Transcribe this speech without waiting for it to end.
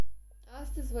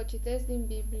Astăzi vă citesc din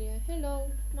Biblie. Hello!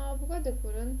 M-am apucat de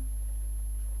curând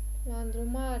la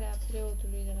îndrumarea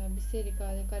preotului de la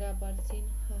biserica de care aparțin.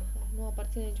 Nu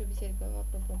aparține nicio biserică,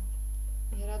 apropo.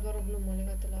 Era doar o glumă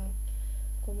legată la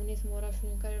comunismul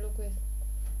orașului în care locuiesc.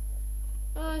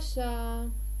 Așa,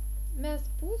 mi-a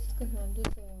spus când m-am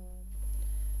dus să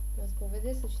mă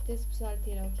spovedesc să citesc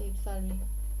psaltirea, ok, psalmii.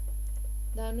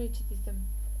 Dar nu-i citisem.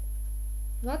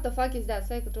 What the fuck is that?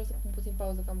 Stai că trebuie să pun puțin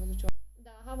pauză, că am văzut ceva.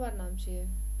 Da, habar n-am ce e.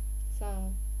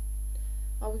 S-a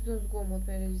auzit un zgomot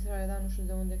pe înregistrare, dar nu știu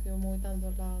de unde, că eu mă uitam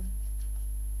doar la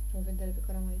o vedere pe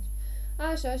care am aici.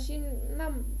 Așa, și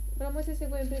rămăsese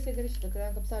cu o impresie greșită,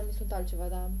 credeam că psalmii sunt altceva,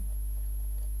 dar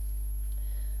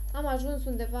am ajuns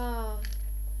undeva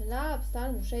la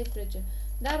psalmul 16,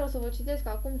 dar o să vă citesc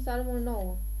acum psalmul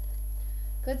 9.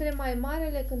 Către mai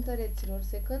marele cântăreților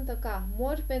se cântă ca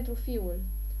mori pentru fiul,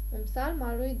 un psalm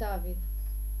al lui David.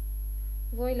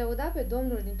 Voi lăuda pe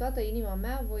Domnul din toată inima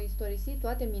mea, voi istorisi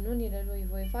toate minunile Lui,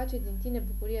 voi face din tine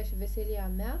bucuria și veselia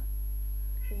mea,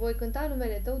 voi cânta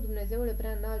numele Tău, Dumnezeule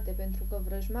prea înalte, pentru că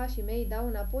vrăjmașii mei dau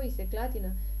înapoi, se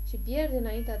clatină și pierd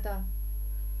înaintea Ta.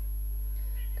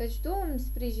 Căci Tu îmi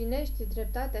sprijinești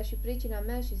dreptatea și pricina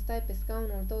mea și stai pe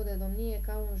scaunul Tău de domnie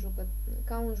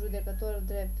ca un judecător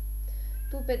drept.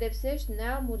 Tu pedepsești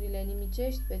neamurile,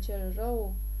 nimicești pe cel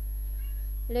rău,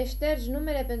 le ștergi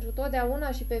numele pentru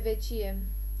totdeauna și pe vecie.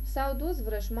 S-au dus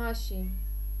vrășmașii,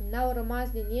 n-au rămas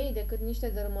din ei decât niște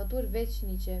dărâmături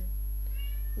veșnice,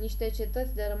 niște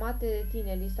cetăți dărâmate de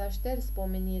tine, li s-a șters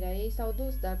pomenirea, ei s-au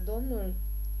dus, dar Domnul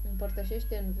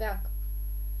împărtășește în veac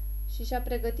și și-a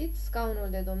pregătit scaunul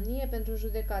de domnie pentru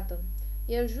judecată.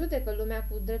 El judecă lumea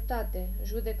cu dreptate,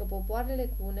 judecă popoarele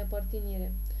cu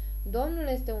nepărtinire. Domnul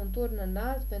este un turn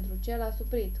înalt pentru cel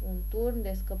asuprit, un turn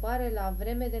de scăpare la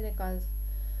vreme de necaz.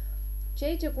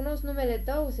 Cei ce cunosc numele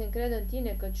Tău se încred în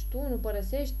Tine, căci Tu nu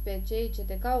părăsești pe cei ce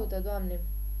Te caută, Doamne.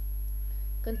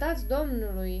 Cântați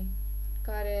Domnului,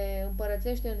 care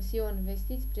împărățește în Sion,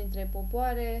 vestiți printre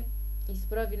popoare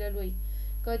isprăvile Lui,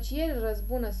 căci El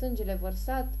răzbună sângele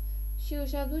vărsat și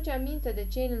își aduce aminte de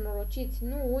cei nenorociți,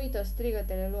 nu uită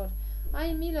strigătele lor.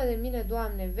 Ai milă de mine,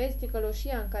 Doamne, vezi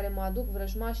ticăloșia în care mă aduc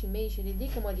vrăjmașii mei și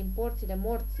ridică-mă din porțile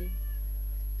morții,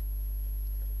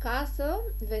 ca să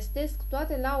vestesc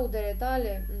toate laudele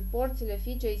Tale în porțile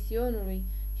fiicei Sionului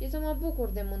și să mă bucur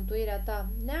de mântuirea Ta.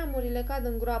 Neamurile cad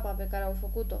în groapa pe care au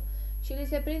făcut-o și li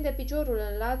se prinde piciorul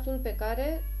în lațul pe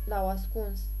care l-au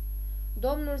ascuns.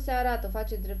 Domnul se arată,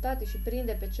 face dreptate și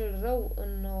prinde pe cel rău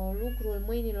în lucrul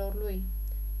mâinilor lui.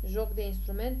 Joc de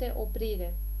instrumente,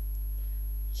 oprire.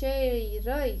 Cei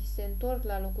răi se întorc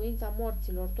la locuința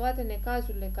morților, toate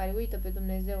necazurile care uită pe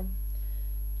Dumnezeu.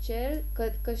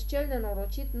 Căci cel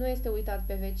nenorocit nu este uitat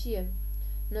pe vecie.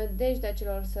 Nădejdea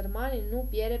celor sărmani nu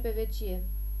piere pe vecie.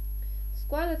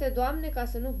 Scoală-te, Doamne, ca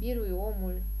să nu birui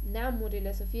omul,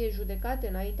 neamurile să fie judecate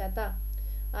înaintea Ta.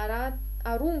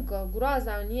 Aruncă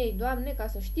groaza în ei, Doamne, ca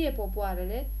să știe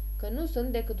popoarele că nu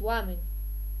sunt decât oameni.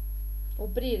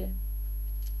 Oprire.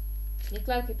 E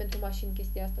clar că e pentru mașini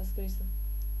chestia asta scrisă.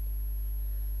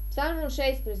 Psalmul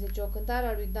 16, o cântare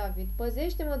a lui David.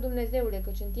 Păzește-mă, Dumnezeule,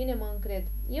 căci în Tine mă încred.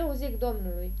 Eu zic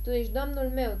Domnului, Tu ești Domnul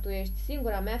meu, Tu ești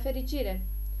singura mea fericire.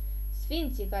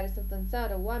 Sfinții care sunt în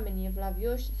țară, oamenii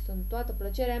evlavioși, sunt toată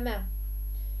plăcerea mea.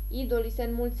 Idolii se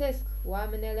înmulțesc,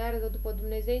 oamenii aleargă după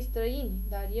Dumnezei străini,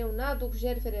 dar eu n-aduc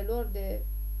jertfele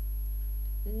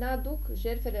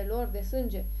lor de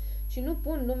sânge și nu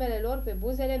pun numele lor pe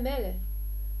buzele mele.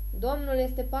 Domnul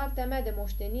este partea mea de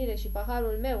moștenire și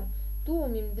paharul meu, Tu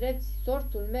îmi îndrepți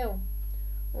sorțul meu.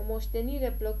 O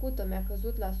moștenire plăcută mi-a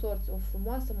căzut la sorți, o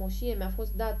frumoasă moșie mi-a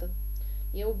fost dată.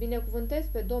 Eu binecuvântez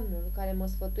pe Domnul care mă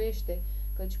sfătuiește,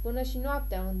 căci până și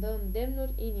noaptea îmi dă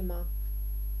îndemnuri inima.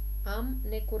 Am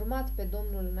necurmat pe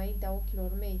Domnul înaintea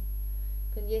ochilor mei.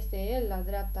 Când este El la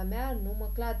dreapta mea, nu mă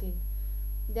clatin.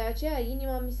 De aceea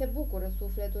inima mi se bucură,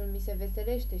 sufletul mi se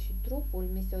veselește și trupul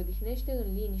mi se odihnește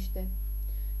în liniște.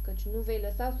 Căci nu vei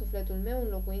lăsa sufletul meu în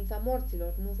locuința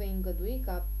morților, nu vei îngădui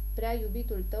ca prea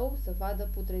iubitul Tău să vadă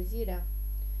putrezirea.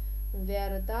 Îmi vei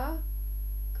arăta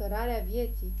cărarea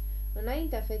vieții.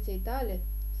 Înaintea feței Tale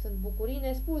sunt bucurii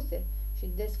nespuse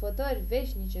și desfătări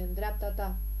veșnice în dreapta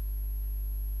Ta.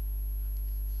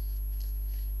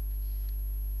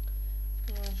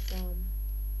 Așa.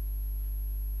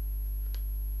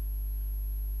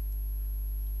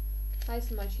 Hai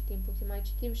să mai citim puțin. Mai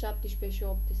citim 17 și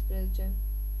 18.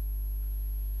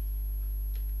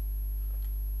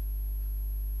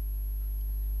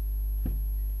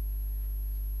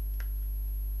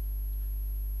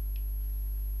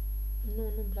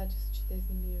 Nu-mi place să citesc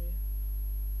din Biblie.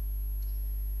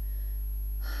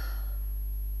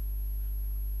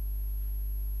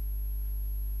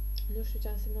 Nu știu ce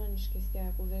a însemnat nici chestia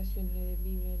aia cu versiunile de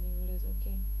Biblie în engleză,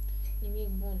 ok? Nimic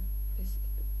bun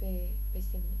pe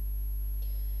semne.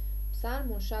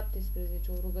 Psalmul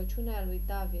 17, o rugăciune a lui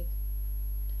David.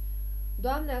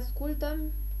 Doamne,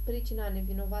 ascultă-mi pricina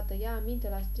nevinovată, ia aminte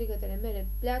la strigătele mele,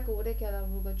 pleacă urechea la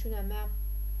rugăciunea mea,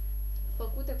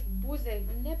 făcute cu buze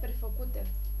neprefăcute.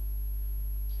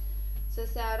 Să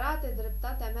se arate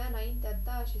dreptatea mea înaintea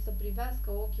ta și să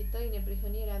privească ochii tăi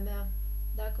neprihănirea mea.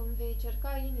 Dacă îmi vei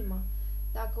cerca inima,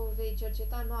 dacă o vei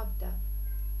cerceta noaptea,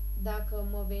 dacă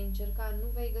mă vei încerca, nu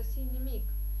vei găsi nimic,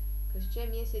 căci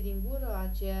ce-mi iese din gură,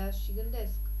 aceea și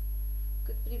gândesc.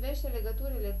 Cât privește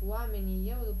legăturile cu oamenii,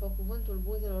 eu, după cuvântul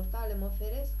buzelor tale, mă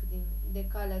feresc de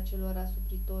calea celor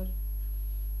asupritori.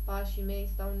 Pașii mei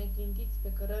stau neclintiți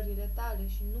pe cărările tale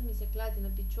și nu mi se clatină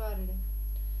picioarele.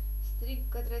 Strig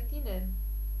către tine,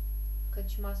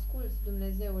 căci mă asculți,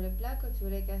 Dumnezeule, pleacă-ți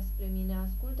urechea spre mine,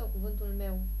 ascultă cuvântul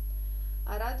meu.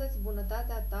 Arată-ți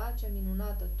bunătatea ta cea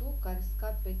minunată, tu care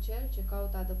scapi pe cel ce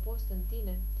caută adăpost în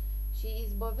tine și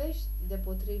izbăvești de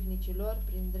potrivnicilor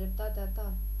prin dreptatea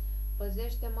ta.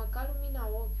 Păzește-mă ca lumina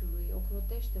ochiului,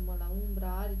 ocrotește-mă la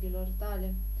umbra aripilor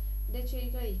tale, de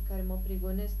cei răi care mă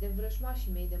prigonesc, de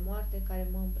vrășmașii mei de moarte care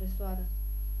mă împresoară.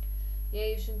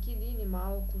 Ei își închid inima,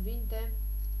 au cuvinte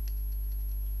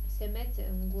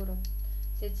semețe în gură.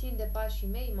 Se țin de pașii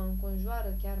mei, mă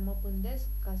înconjoară, chiar mă pândesc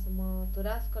ca să mă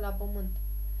târască la pământ.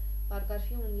 Parcă ar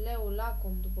fi un leu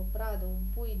lacom după pradă, un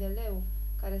pui de leu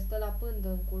care stă la pândă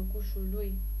în culcușul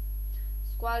lui.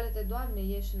 Scoală-te, Doamne,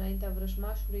 ieși înaintea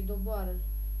vrășmașului, doboară-l.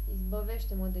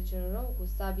 Izbăvește-mă de cel rău cu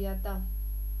sabia ta.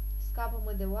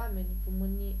 Scapă-mă de oameni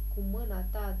cu mâna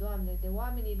ta, Doamne, de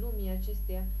oamenii lumii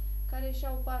acesteia, care își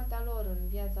au partea lor în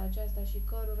viața aceasta și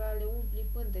cărora le umpli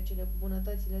pântecele cu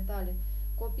bunătățile tale.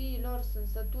 Copiii lor sunt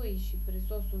sătui și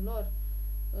prisosul lor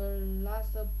îl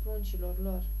lasă pruncilor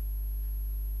lor.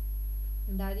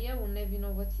 Dar eu, în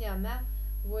nevinovăția mea,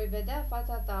 voi vedea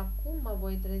fața ta, cum mă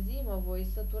voi trezi, mă voi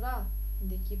sătura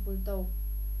de chipul tău.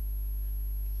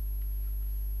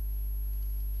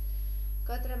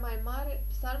 Către mai mare,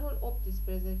 Psalmul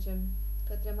 18,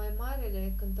 către mai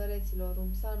marele cântăreților, un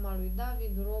psalm al lui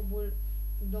David, robul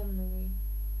Domnului.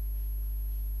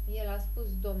 El a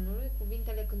spus Domnului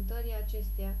cuvintele cântării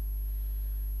acesteia.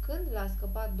 Când l-a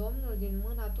scăpat Domnul din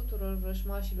mâna tuturor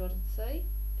vrășmașilor săi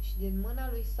și din mâna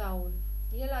lui Saul,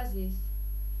 el a zis: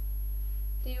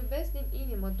 Te iubesc din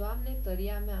inimă, Doamne,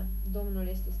 tăria mea. Domnul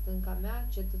este stânca mea,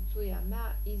 cetățuia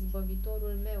mea,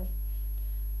 izbăvitorul meu.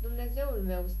 Dumnezeul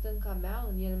meu, stânca mea,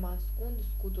 în el mă ascund,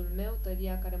 scutul meu,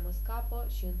 tăria care mă scapă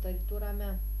și întăritura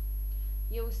mea.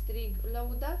 Eu strig,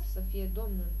 lăudat să fie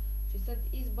Domnul, și sunt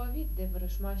izbăvit de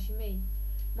vrășmașii mei.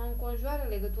 Mă înconjoară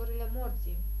legăturile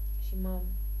morții și mă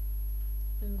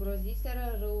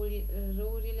îngroziseră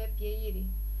râurile pieirii.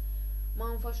 Mă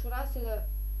înfășuraseră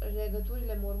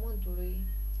legăturile mormântului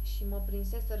și mă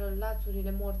prinseseră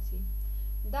lațurile morții.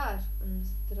 Dar, în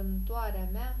strâmtoarea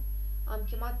mea, am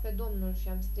chemat pe Domnul și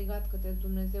am strigat către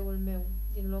Dumnezeul meu.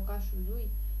 Din locașul lui,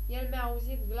 el mi-a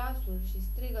auzit glasul și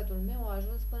strigătul meu a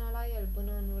ajuns până la el,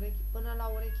 până la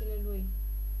urechile lui.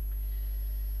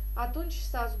 Atunci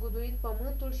s-a zguduit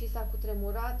pământul și s-a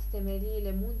cutremurat,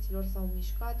 temeliile munților s-au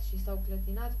mișcat și s-au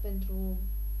clătinat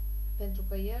pentru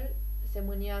că el se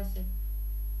mâniase.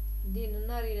 Din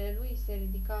nările lui se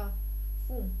ridica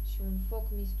fum și un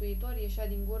foc mistuitor ieșea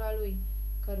din gura lui,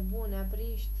 cărbune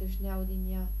aprinși țâșneau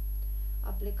din ea. A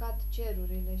plecat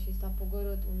cerurile și s-a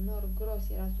pogorât, un nor gros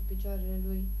era sub picioarele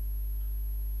lui.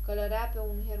 Călărea pe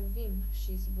un heruvim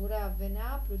și zburea,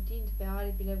 venea plutind pe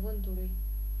aripile vântului.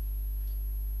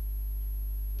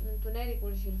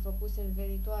 Întunericul și-l făcuse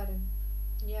învelitoare,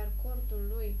 iar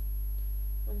cortul lui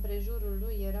împrejurul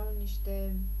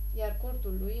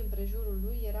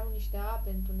lui erau niște ape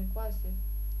întunecoase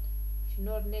și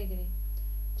nori negri.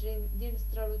 Din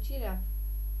strălucirea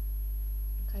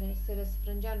care se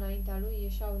răsfrângea înaintea lui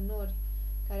ieșeau nori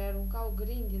care aruncau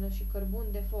grindină și cărbun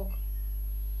de foc.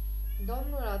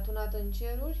 Domnul a tunat în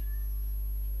ceruri,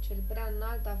 cel prea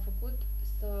înalt a făcut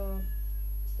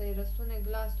să-i răsune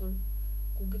glasul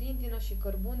cu grindină și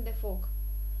cărbun de foc.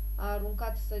 A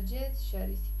aruncat săgeți și a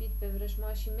risipit pe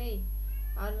vrășmașii mei,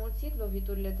 a înmulțit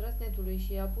loviturile trăsnetului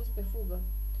și i-a pus pe fugă.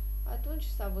 Atunci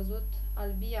s-a văzut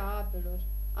albii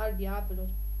apelor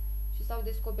și s-au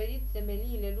descoperit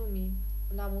temeliile lumii,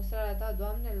 la mustrarea ta,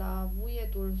 Doamne, la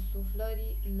vuietul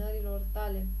suflării nărilor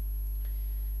tale.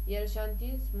 El și-a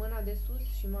întins mâna de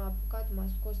sus și m-a apucat, m-a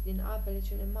scos din apele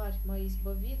cele mari, m-a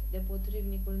izbăvit de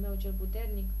potrivnicul meu cel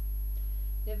puternic,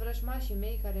 de vrășmașii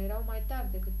mei care erau mai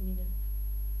tari decât mine.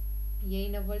 Ei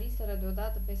năvăliseră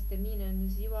deodată peste mine în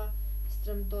ziua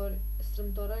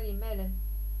strâmtorării mele.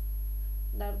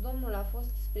 dar Domnul a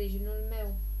fost sprijinul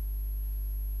meu.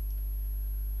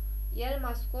 El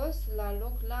m-a scos la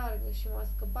loc larg și m-a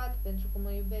scăpat pentru că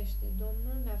mă iubește.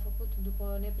 Domnul mi-a făcut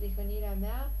după neprihănirea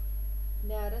mea,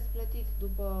 mi-a răsplătit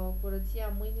după curăția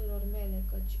mâinilor mele,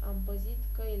 căci am păzit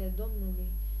căile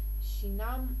Domnului și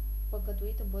n-am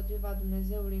păcătuit împotriva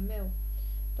Dumnezeului meu.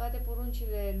 Toate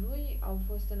poruncile lui au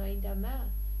fost înaintea mea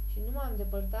și nu m-am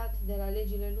depărtat de la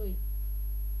legile lui.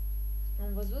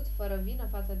 Am văzut fără vină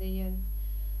față de el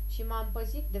și m-am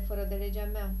păzit de fără de legea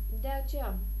mea. De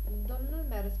aceea, Domnul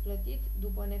mi-a răsplătit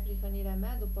după neprihănirea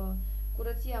mea, după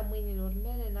curăția mâinilor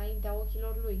mele înaintea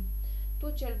ochilor lui. Tu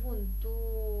cel bun, tu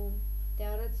te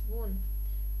arăți bun,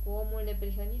 cu omul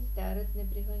neprihănit te arăți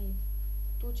neprihănit.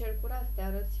 Tu cel curat te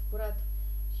arăți curat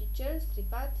și cel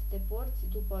stricat te porți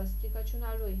după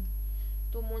stricăciunea lui.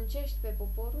 Tu muncești pe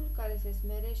poporul care se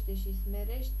smerește și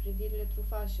smerești privirile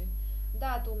trufașe.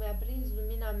 Da, tu mi-a prins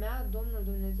lumina mea, Domnul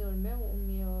Dumnezeul meu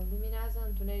îmi luminează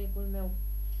întunericul meu.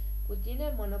 Cu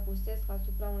tine mă năpustesc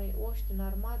asupra unei oști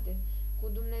înarmate, cu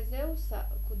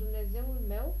Dumnezeul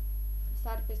meu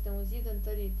sar peste un zid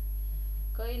întărit.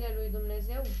 Căile lui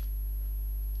Dumnezeu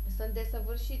sunt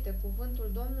desăvârșite, cuvântul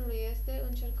Domnului este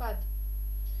încercat.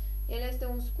 El este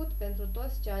un scut pentru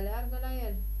toți ce aleargă la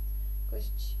el. Căci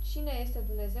cine este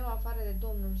Dumnezeu afară de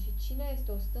Domnul și cine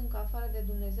este o stâncă afară de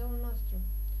Dumnezeul nostru?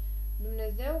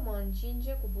 Dumnezeu mă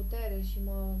încinge cu putere și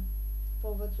mă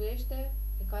povățuiește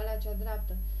pe calea cea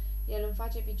dreaptă. El îmi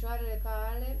face picioarele ca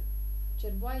ale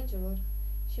cerboaicelor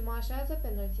și mă așează pe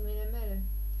înălțimile mele.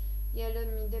 El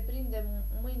îmi deprinde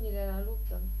mâinile la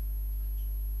luptă.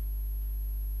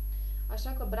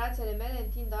 Așa că brațele mele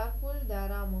întind arcul de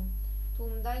aramă. Tu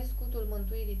îmi dai scutul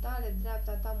mântuirii tale,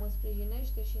 dreapta ta mă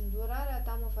sprijinește și îndurarea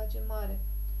ta mă face mare.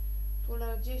 Tu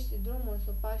lărgești drumul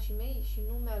sub pașii mei și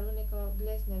nu mi-alunecă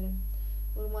gleznele.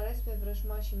 Urmăresc pe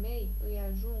vrășmașii mei, îi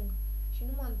ajung și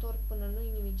nu mă întorc până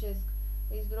nu-i nimicesc.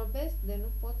 Îi zdrobesc de nu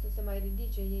pot să se mai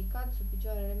ridice, ei cad sub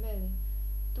picioarele mele.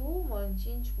 Tu mă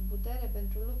încingi cu putere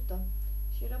pentru luptă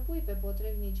și răpui pe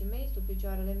potrivnicii mei sub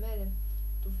picioarele mele.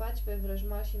 Tu faci pe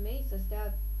vrăjmașii mei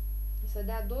să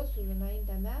dea dosul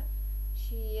înaintea mea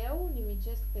și eu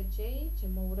nimicesc pe cei ce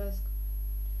mă urăsc.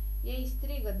 Ei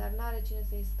strigă, dar n-are cine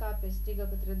să-i scape, strigă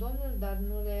către Domnul, dar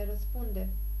nu le răspunde.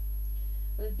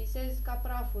 Îl pisez ca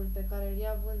praful pe care îl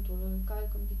ia vântul, îl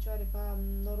calc în picioare ca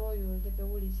noroiul de pe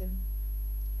ulițe.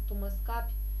 Tu mă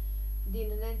scapi din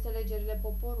neînțelegerile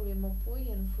poporului, mă pui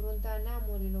în fruntea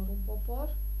neamurilor, un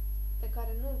popor pe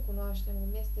care nu-l cunoaștem,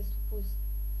 îmi este supus.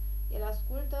 El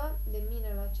ascultă de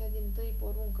mine la cea dintâi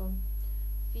poruncă.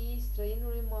 Fiii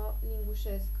străinului mă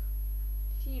lingușesc.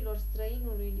 Fiilor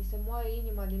străinului li se moaie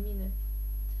inima de mine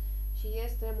și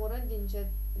ies tremurând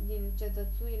din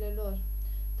cetățuile lor.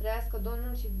 Trăiască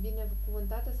Domnul și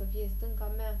binecuvântată să fie stânca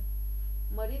mea.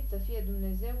 Mărit să fie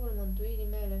Dumnezeul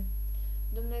mântuirii mele.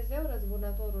 Dumnezeu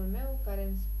răzbunătorul meu,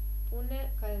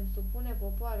 care îmi supune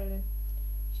popoarele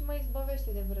și mă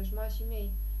izbăvește de vrăjmașii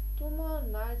mei. Tu mă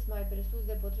înalți mai presus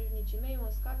de potrivnicii mei, mă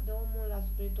scap de omul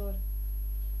asupritor.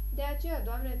 De aceea,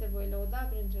 Doamne, te voi lăuda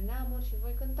printre neamuri și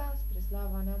voi cânta spre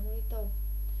slava neamului tău.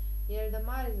 El dă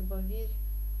mari zbăviri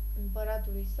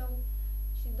împăratului său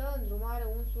și dă îndrumare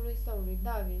unsului său, lui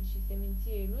David și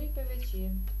seminției lui pe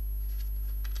vecie.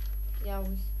 Ia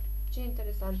uzi, ce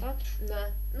interesant, da? Da,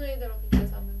 nu e deloc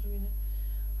interesant pentru mine.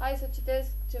 Hai să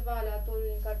citesc ceva aleatoriu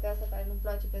din cartea asta care nu-mi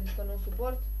place pentru că nu o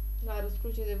suport, La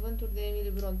răscruce de vânturi de Emily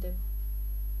Bronte.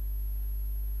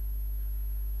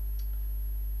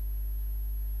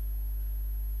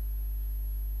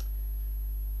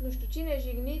 Nu știu cine,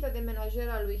 jignită de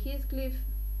menajera lui Heathcliff,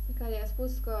 care i-a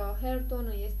spus că Hareton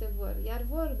îi este văr, iar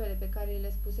vorbele pe care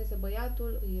le spusese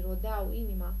băiatul îi rodeau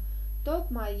inima.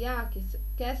 Tocmai ea,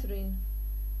 Catherine,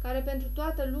 care pentru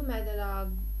toată lumea de la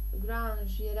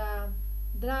Grange era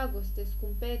dragoste,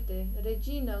 scumpete,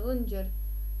 regină, înger,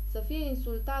 să fie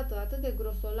insultată atât de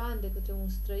grosolan de către un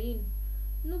străin,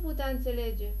 nu putea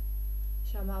înțelege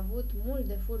și am avut mult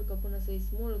de furcă până să-i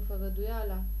smulg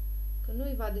făgăduiala că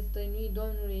nu-i va destăinui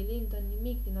domnului Linton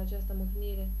nimic din această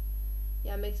mâhnire.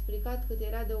 I-am explicat cât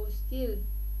era de ostil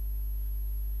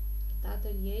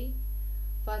tatăl ei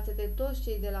față de toți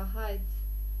cei de la Heights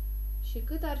și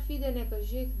cât ar fi de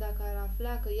necăjit dacă ar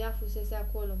afla că ea fusese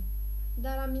acolo.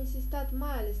 Dar am insistat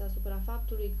mai ales asupra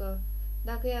faptului că,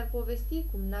 dacă i-ar povesti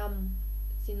cum n-am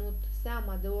ținut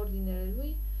seama de ordinele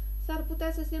lui, s-ar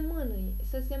putea să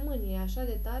se mânie așa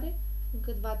de tare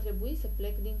încât va trebui să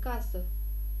plec din casă.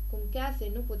 Cum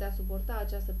Casey nu putea suporta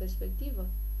această perspectivă,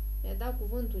 mi-a dat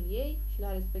cuvântul ei și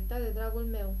l-a respectat de dragul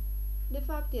meu. De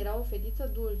fapt, era o fetiță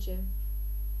dulce.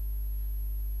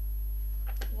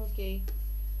 Ok.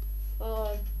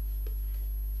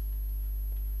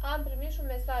 și un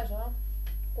mesaj, ha?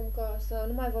 Cum că să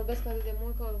nu mai vorbesc atât de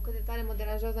mult, că cât de tare mă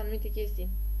deranjează anumite chestii.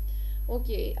 Ok,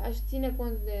 aș ține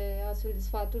cont de astfel de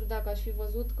sfaturi dacă aș fi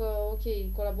văzut că,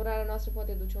 ok, colaborarea noastră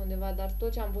poate duce undeva, dar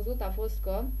tot ce am văzut a fost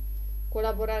că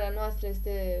colaborarea noastră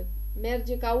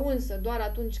merge ca unsă doar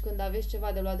atunci când aveți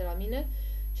ceva de luat de la mine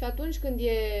și atunci când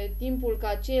e timpul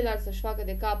ca ceilalți să-și facă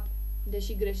de cap,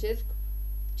 deși greșesc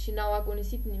și n-au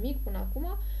agonisit nimic până acum,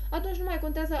 atunci nu mai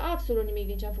contează absolut nimic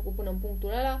din ce am făcut până în punctul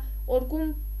ăla.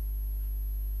 Oricum,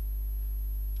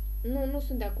 nu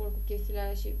sunt de acord cu chestiile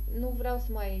alea și nu vreau să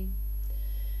mai...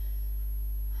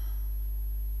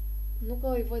 Nu că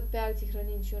îi văd pe alții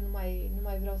hrănind și eu nu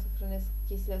mai vreau să hrănesc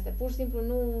chestiile astea. Pur și simplu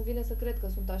nu vine să cred că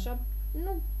sunt așa.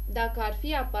 Nu. Dacă ar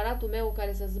fi aparatul meu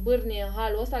care să zbârnie în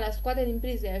halul ăsta, le-aș scoate din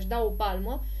priză, i-aș da o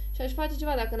palmă și aș face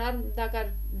ceva.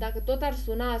 Dacă tot ar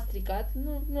suna stricat,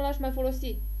 nu l-aș mai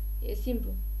folosi. E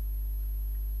simplu.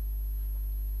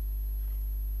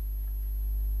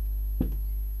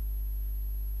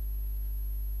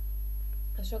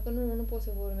 Așa că nu pot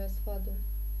să vă urmez sfatul.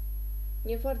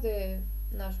 E foarte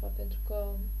nașpa, pentru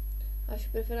că aș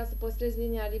prefera să păstrez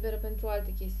linia liberă pentru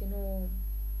alte chestii,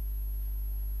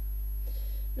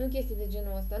 nu chestii de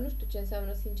genul ăsta. Nu știu ce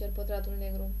înseamnă, sincer, pătratul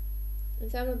negru.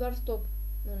 Înseamnă doar stop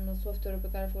în software-ul pe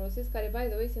care îl folosesc, care, by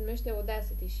the way, se numește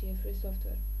Audacity și e free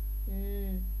software.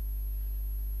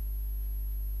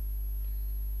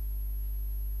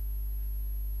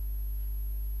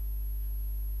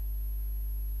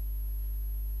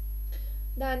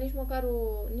 Da, nici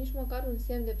măcar un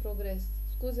semn de progres.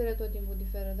 Scuzele tot timpul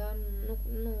diferă, dar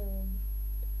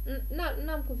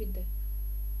n-am cuvinte.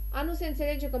 A nu se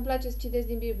înțelege că îmi place să citesc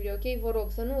din Biblie, ok? Vă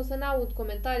rog, să n-aud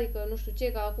comentarii că nu știu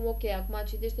ce, că acum ok, acum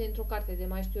citește într-o carte de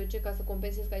mai știu eu ce ca să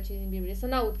compensez că ai citit din Biblie. Să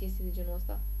n-aud chestii de genul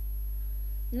ăsta.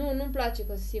 Nu-mi place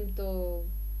că simt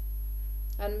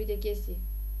anumite chestii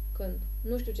când.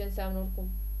 Nu știu ce înseamnă oricum.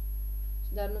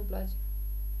 Dar nu-mi place.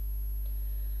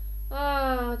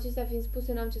 Acestea fiind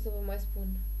spuse, n-am ce să vă mai spun.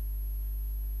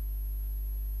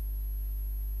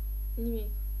 Nimic.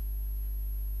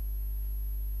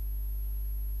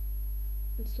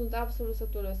 Sunt absolut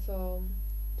sătulă să...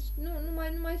 Deci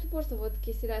nu mai suport să văd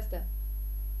chestiile astea.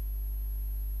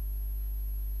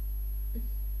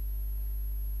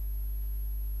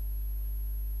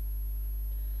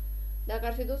 Dacă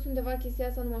ar fi dus undeva chestia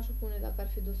asta, nu m-aș opune. Dacă ar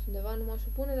fi dus undeva, nu m-aș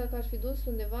opune. Dacă ar fi dus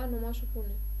undeva, nu m-aș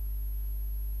opune.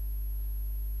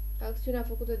 Acțiunea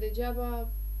făcută degeaba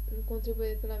nu contribuie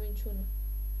decât la minciună.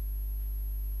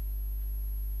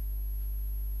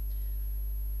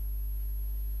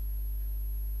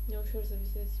 E ușor să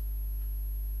visezi.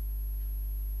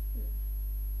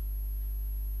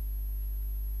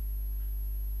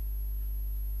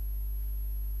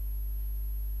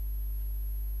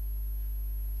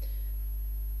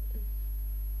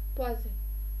 Poate.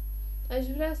 Aș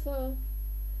vrea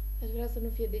să nu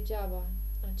fie degeaba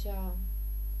acea...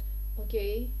 Ok,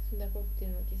 sunt de acord cu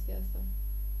tine la chestia asta.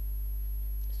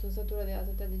 Sunt sătură de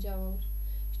atâtea degeaba-uri.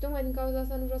 Și tocmai din cauza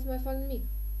asta nu vreau să mai fac nimic.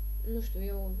 Nu știu, nu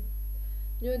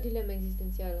e o dilemă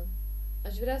existențială.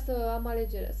 Aș vrea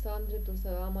să am dreptul să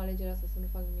am alegerea asta, să nu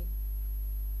fac nimic.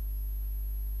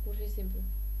 Pur și simplu.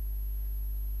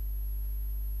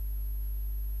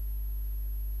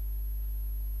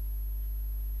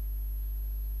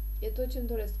 E tot ce-mi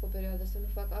doresc o perioadă, să nu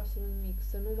fac absolut nimic,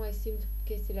 să nu mai simt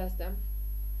chestiile astea.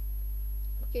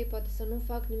 Ok, poate să nu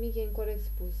fac nimic e incorect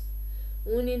spus.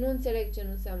 Unii nu înțeleg ce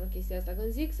nu înseamnă chestia asta.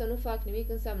 Când zic să nu fac nimic,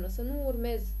 înseamnă să nu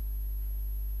urmez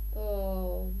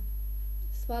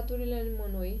sfaturile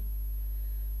nimănui,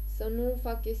 să nu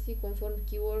fac chestii conform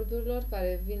keyword-urilor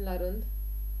care vin la rând,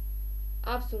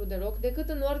 absolut deloc, decât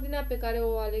în ordinea pe care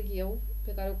o aleg eu,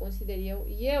 pe care o consider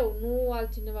eu, nu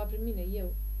altcineva prin mine,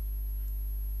 eu.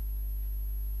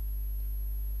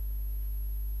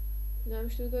 N-am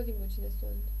știut tot timpul cine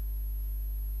sunt.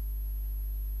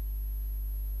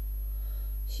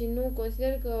 Și nu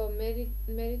consider că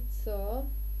merit să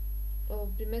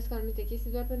primesc anumite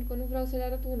chestii doar pentru că nu vreau să le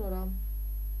arăt unora.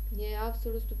 E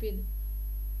absolut stupid.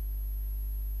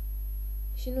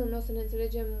 Și nu o să ne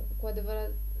înțelegem cu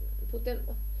adevărat.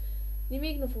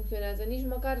 Nimic nu funcționează, nici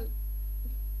măcar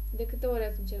de câte ori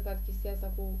ați încercat chestia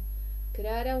asta cu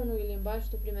crearea unui limbaj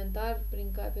suplimentar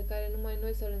pe care numai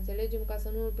noi să-l înțelegem ca să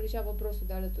nu îl priceapă prostul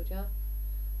de alături, a?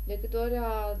 De câte ori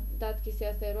a dat chestia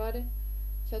asta eroare?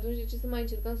 Și atunci de ce să mai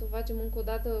încercăm să o facem încă o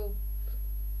dată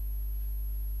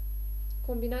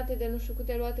combinate de nu știu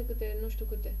câte, luate câte nu știu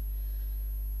câte.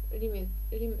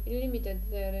 Limited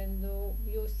there and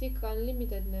you seek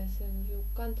unlimitedness and you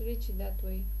can't reach it that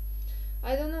way.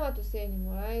 I don't know what to say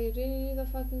anymore. I really need a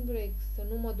fucking break. Să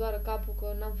nu mă doară capul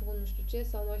că n-am făcut nu știu ce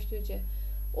sau mai știu ce.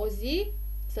 O zi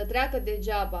să treacă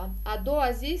degeaba, a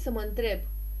doua zi să mă întreb,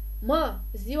 mă,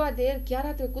 ziua de ieri chiar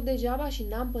a trecut degeaba și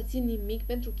n-am pățit nimic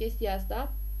pentru chestia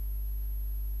asta?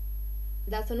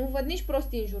 Dar să nu văd nici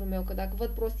prostii în jurul meu, că dacă văd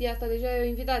prostia asta deja e o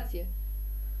invitație.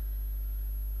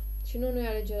 Și nu e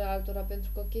alegerea altora, pentru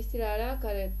că chestiile alea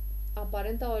care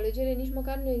aparent au alegere nici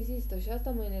măcar nu există și asta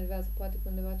mă enervează poate pe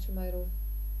undeva cel mai rău.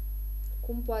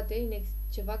 Cum poate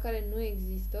ceva care nu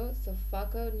există să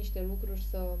facă niște lucruri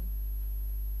să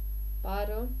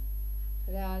pară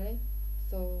reale,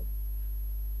 să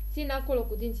țină acolo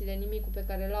cu dințile nimicul pe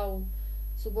care l-au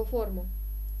sub o formă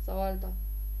sau alta,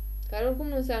 care oricum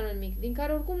nu înseamnă nimic, din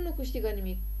care oricum nu câștigă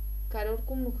nimic, care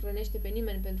oricum nu hrănește pe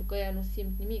nimeni pentru că ea nu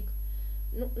simt nimic.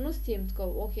 Nu simt că,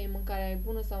 ok, mâncarea e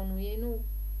bună sau nu, ei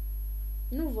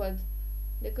nu văd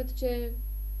decât ce,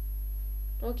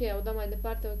 ok, au dat mai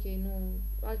departe, ok, nu,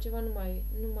 altceva nu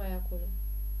mai e acolo.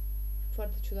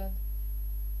 Foarte ciudat.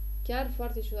 Chiar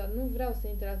foarte ciudat. Nu vreau să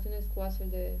interacționez cu astfel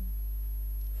de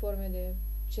forme de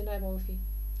ce naiba o fi.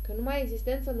 Că numai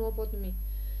existență nu o pot numi.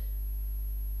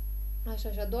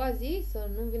 Așa, și a doua zi să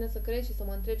nu vină să cred și să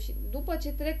mă întreb și după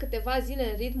ce trec câteva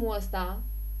zile în ritmul ăsta,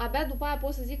 abia după aia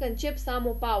pot să zic că încep să am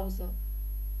o pauză.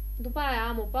 După aia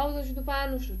am o pauză și după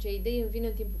aia nu știu ce idei îmi vin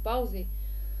în timpul pauzei.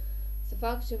 Să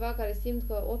fac ceva care simt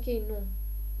că, ok, nu.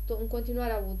 În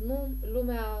continuare aud nu,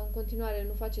 lumea în continuare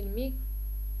nu face nimic,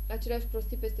 aceleași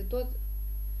prostii peste tot.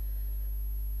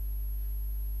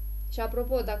 Și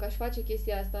apropo, dacă aș face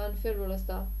chestia asta în felul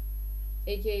ăsta,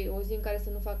 a.k.a. o zi în care să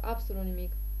nu fac absolut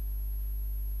nimic,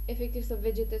 efectiv să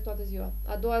vegetez toată ziua.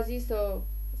 A doua zi să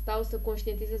stau să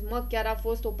conștientizez, mă, chiar a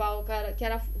fost o pauză,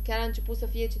 chiar a început să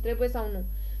fie ce trebuie sau nu.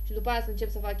 Și după aia să încep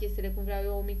să fac chestiile cum vreau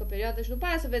eu o mică perioadă și după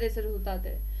aia să vedeți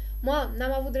rezultatele. Mă,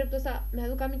 n-am avut dreptul ăsta,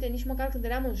 mi-aduc aminte nici măcar când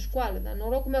eram în școală, dar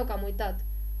norocul meu că am uitat.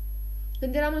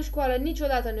 Când eram în școală,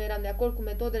 niciodată nu eram de acord cu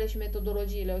metodele și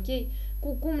metodologiile, ok?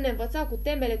 Cu cum ne învăța, cu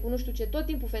temele, cu nu știu ce, tot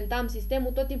timpul fentam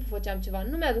sistemul, tot timpul făceam ceva.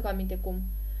 Nu mi-aduc aminte cum.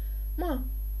 Mă,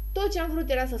 tot ce am vrut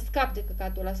era să scap de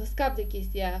căcatul ăla, să scap de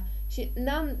chestia aia. Și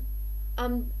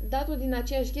am dat-o din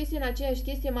aceeași chestie în aceeași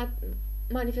chestie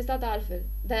manifestată altfel.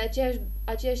 Dar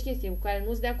aceeași chestie cu care nu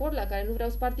sunt de acord, la care nu vreau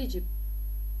să particip.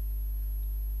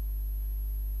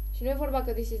 Și nu e vorba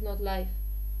că this is not life.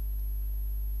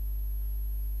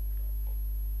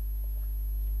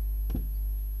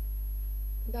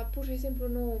 Dar pur și simplu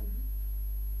nu...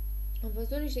 Am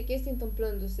văzut niște chestii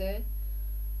întâmplându-se,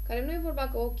 care nu e vorba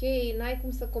că, ok, n-ai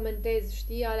cum să comentezi,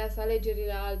 știi, alea să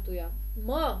alegerile altuia.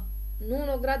 Mă, nu în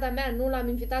ograda mea, nu l-am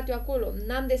invitat eu acolo,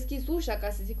 n-am deschis ușa ca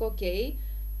să zic, ok,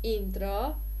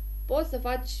 intră, poți să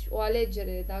faci o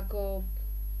alegere dacă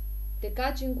te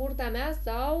caci în curtea mea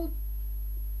sau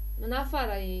în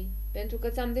afara ei, pentru că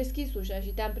ți-am deschis ușa și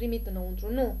te-am primit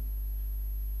înăuntru. Nu.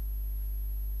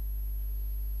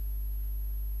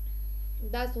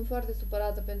 Da, sunt foarte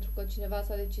supărată pentru că cineva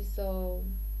s-a decis să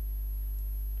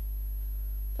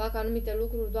facă anumite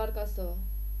lucruri doar ca să...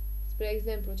 Spre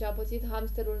exemplu, ce a pățit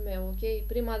hamsterul meu, ok?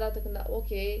 Prima dată când... Ok,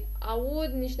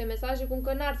 aud niște mesaje cum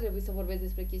că n-ar trebui să vorbesc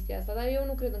despre chestia asta, dar eu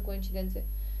nu cred în coincidențe.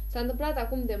 S-a întâmplat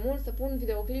acum de mult să pun un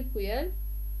videoclip cu el,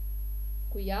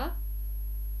 cu ea.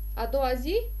 A doua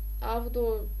zi a avut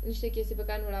niște chestii pe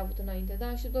care nu le-a avut înainte,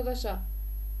 da? Și tot așa.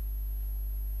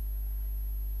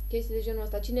 Chestii de genul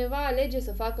ăsta. Cineva alege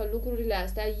să facă lucrurile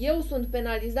astea. Eu sunt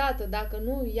penalizată dacă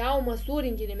nu iau măsuri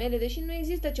în ghilimele, deși nu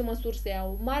există ce măsuri să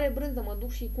iau. Mare brânză, mă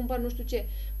duc și cumpăr nu știu ce.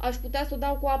 Aș putea să o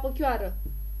dau cu apă chioară.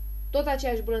 Tot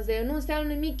aceeași brânză. Nu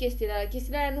înseamnă nimic chestiile alea.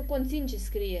 Chestiile alea nu conțin ce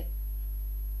scrie.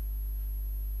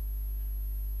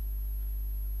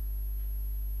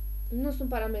 Nu sunt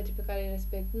parametri pe care îi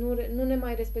respect. Nu ne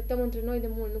mai respectăm între noi de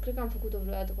mult. Nu cred că am făcut-o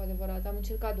vreodată cu adevărat. Am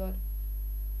încercat doar.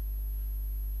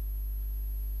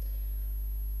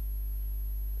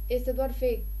 Este doar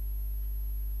fake.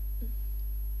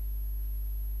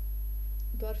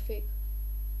 Doar fake.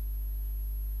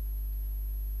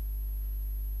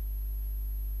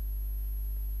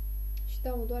 Și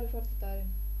da, mă doare foarte tare.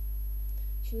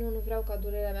 Și nu vreau ca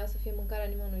durerea mea să fie mâncarea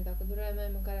nimănui. Dacă durerea mea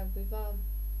e mâncarea cuiva,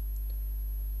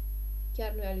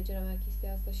 chiar nu e alegerea mea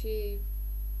chestia asta. Și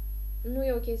nu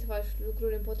e ok să faci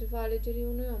lucruri împotriva alegerii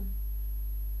unui om.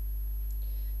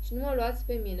 Și nu mă luați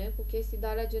pe mine cu chestii de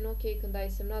alea gen ok, când ai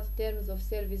semnat Terms of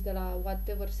Service de la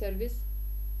whatever service,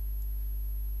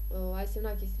 ai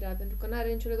semnat chestiile alea, pentru că nu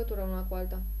are nicio legătură una cu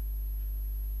alta.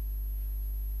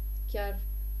 Chiar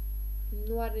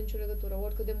nu are nicio legătură,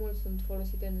 oricât de mult sunt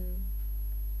folosite în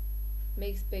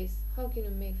make space. How can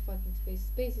you make fucking space?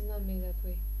 Space is not made that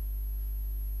way.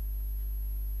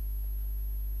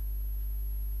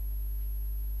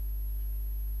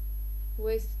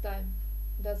 Waste time.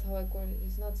 That's how I call it.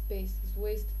 It's not space. It's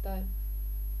waste time.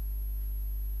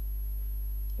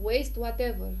 Waste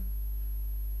whatever.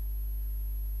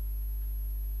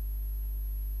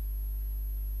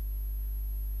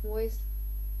 Waste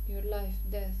your life,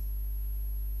 death.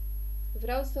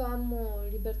 Vreau să am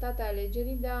libertatea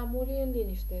alegerii de a muri în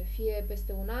liniște, fie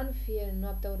peste un an, fie în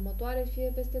noaptea următoare,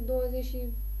 fie peste 20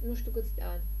 și nu știu câți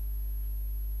ani.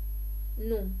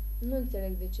 Nu, nu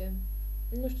înțeleg de ce.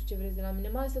 Nu știu ce vreți de la mine.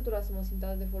 M-am săturat să mă simt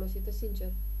atât de folosită,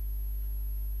 sincer.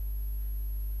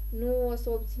 Nu o să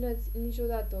obțineți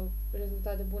niciodată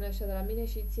rezultate bune așa de la mine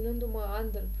și ținându-mă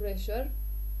under pressure,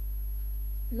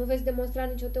 nu veți demonstra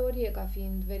nicio teorie ca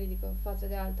fiind veridică față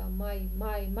de alta,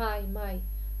 mai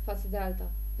față de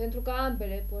alta. Pentru că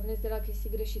ambele pornesc de la chestii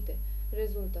greșite.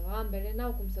 Rezultă, ambele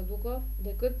n-au cum să ducă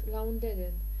decât la un dead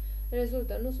end.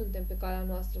 Rezultă, nu suntem pe calea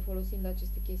noastră folosind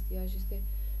aceste chestii, aceste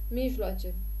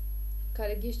mijloace,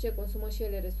 care ghiși ce consumă și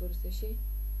ele resurse și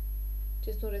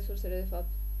ce sunt resursele de fapt.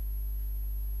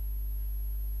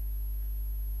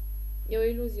 E o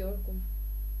iluzie oricum.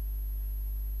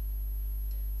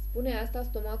 Spune asta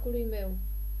stomacului meu.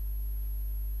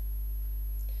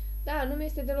 Da, nu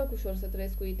mi-este deloc ușor să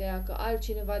trăiesc cu ideea că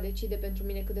altcineva decide pentru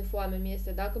mine cât de foame mi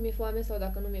este, dacă mi-e foame sau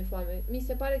dacă nu mi-e foame. Mi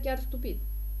se pare chiar stupid.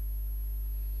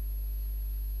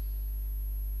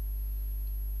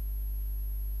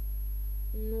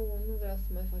 Nu vreau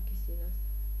să mai fac chestiile astea.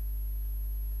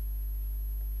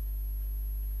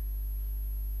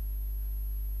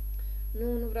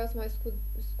 Nu vreau să mai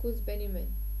scuz pe nimeni.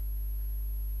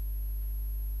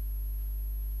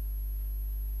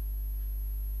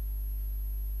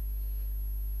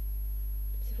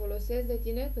 Se folosesc de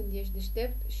tine când ești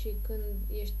deștept și când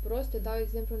ești prost te dau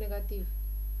exemplu negativ.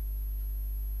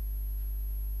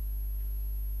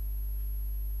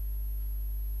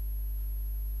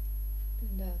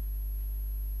 Da.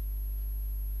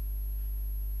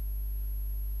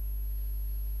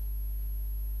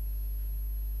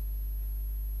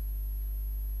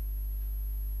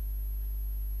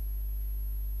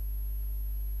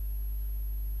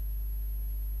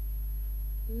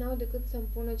 N-au decât să-mi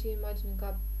pună ce imagini în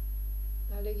cap.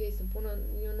 Aleg ei să pună,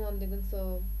 eu nu am de gând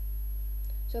să...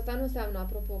 Și asta nu înseamnă,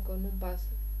 apropo, că nu-mi pasă.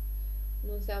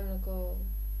 Nu înseamnă că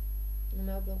nu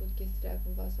mi-au plăcut chestiile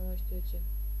cumva sau mai știu eu ce.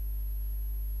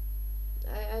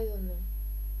 I don't know.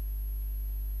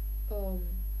 Um,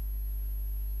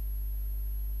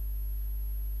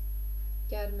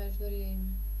 chiar mi-aș dori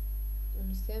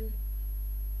un semn.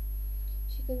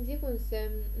 Și când zic un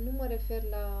semn, nu mă refer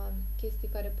la chestii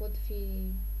care pot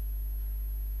fi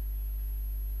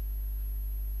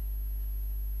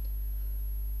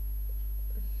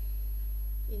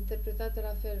interpretate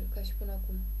la fel ca și până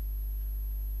acum,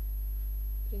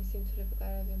 prin simțurile pe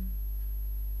care le avem.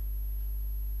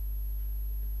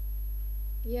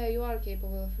 Yeah, you are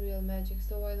capable of real magic,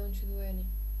 so why don't you do any?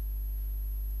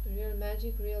 Real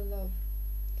magic, real love.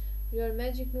 Real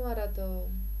magic nu arată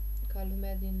ca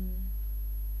lumea din